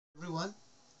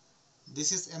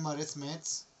This is MRS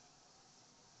Maths.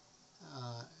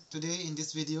 Today in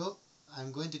this video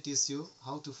I'm going to teach you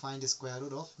how to find the square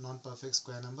root of non-perfect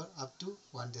square number up to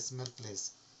 1 decimal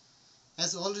place.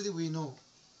 As already we know,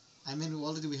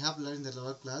 already we have learned in the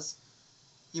lower class,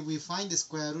 if we find the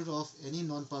square root of any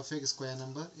non-perfect square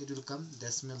number, it will come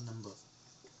decimal number.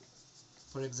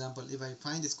 For example, if I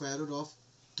find the square root of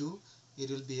 2, it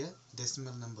will be a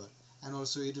decimal number, and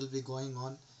also it will be going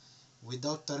on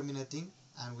without terminating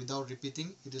and without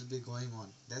repeating. It will be going on.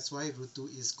 That's why root 2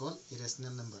 is called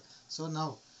irrational number. So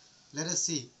now let us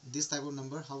see this type of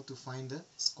number, how to find the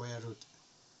square root.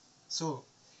 So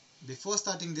before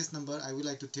starting this number, I would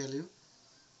like to tell you,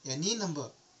 any number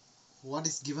what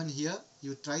is given here,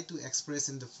 you try to express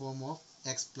in the form of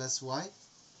x plus y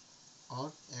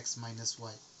or x minus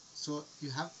y. So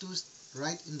you have to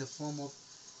write in the form of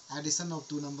addition of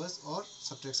two numbers or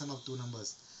subtraction of two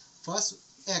numbers. First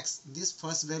x, this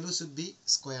first value should be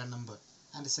square number,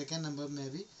 and the second number may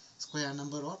be square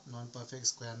number or non-perfect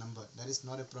square number. That is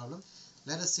not a problem.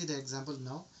 Let us see the example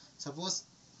now. Suppose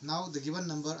now the given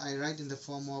number I write in the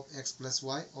form of x plus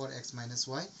y or x minus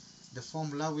y. The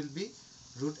formula will be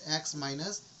root x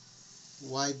minus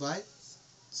y by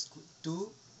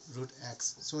 2 root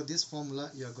x. So this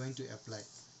formula you are going to apply.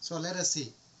 So let us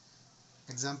see.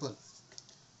 Example,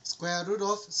 square root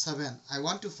of 7. I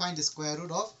want to find the square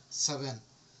root of 7.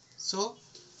 So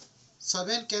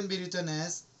 7 can be written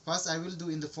as, first I will do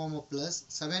in the form of plus.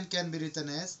 7 can be written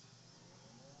as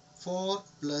 4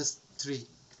 plus 3.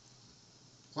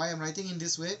 Why I am writing in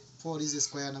this way? 4 is a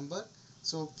square number,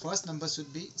 so first number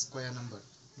should be square number.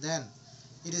 Then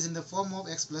it is in the form of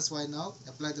x plus y. Now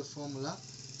apply the formula.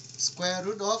 Square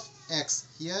root of x,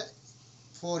 here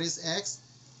 4 is x,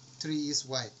 3 is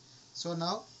y. So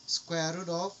now square root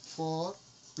of 4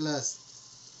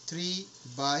 plus 3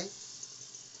 by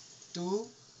 2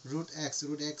 root x.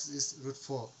 Root x is root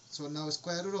 4. So now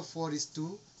square root of 4 is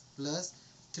 2 plus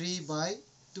 3 by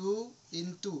 2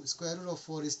 into square root of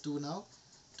 4 is 2 now.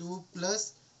 2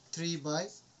 plus 3 by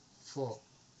 4.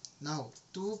 Now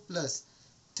 2 plus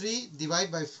 3 divide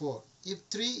by 4. If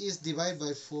 3 is divided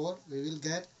by 4, we will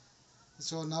get,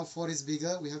 so now 4 is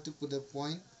bigger, we have to put a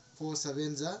point. 4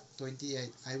 sevens are 28.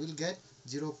 I will get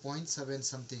 0.7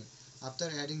 something. After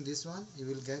adding this one, you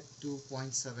will get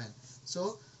 2.7.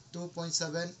 So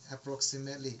 2.7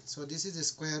 approximately. So this is the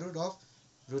square root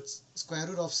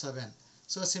of 7.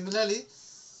 So similarly,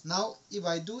 now if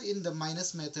I do in the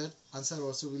minus method, answer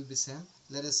also will be same.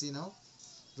 Let us see now.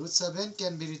 Root 7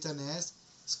 can be written as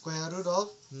square root of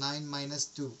 9 minus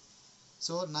 2.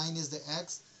 So 9 is the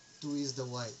x, 2 is the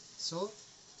y. So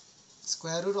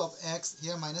square root of x,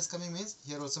 here minus coming means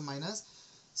here also minus.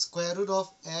 Square root of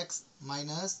x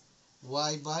minus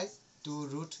y by 2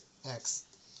 root x.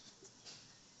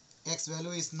 X value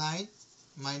is 9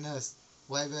 minus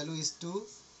y value is 2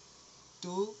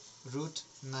 root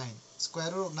 9.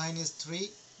 Square root of 9 is 3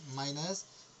 minus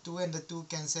 2 and the 2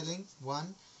 cancelling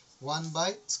 1. 1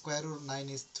 by square root of 9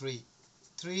 is 3.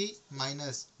 3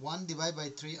 minus 1 divided by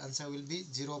 3, answer will be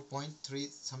 0.3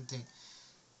 something.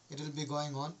 It will be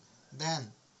going on.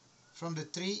 Then from the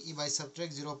 3, if I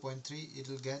subtract 0.3, it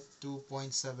will get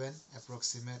 2.7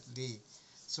 approximately.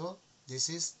 So this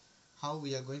is how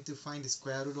we are going to find the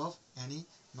square root of any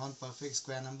non-perfect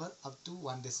square number up to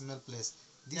 1 decimal place.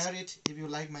 Share it if you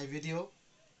like my video,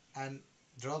 and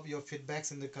drop your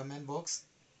feedbacks in the comment box.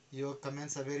 Your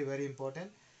comments are very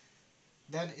important.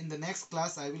 Then in the next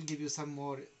class I will give you some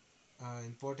more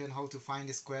important, how to find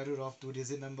the square root of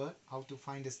 2-digit number, how to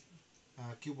find the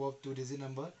cube of 2-digit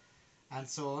number, and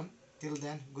so on. Till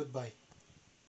then, goodbye.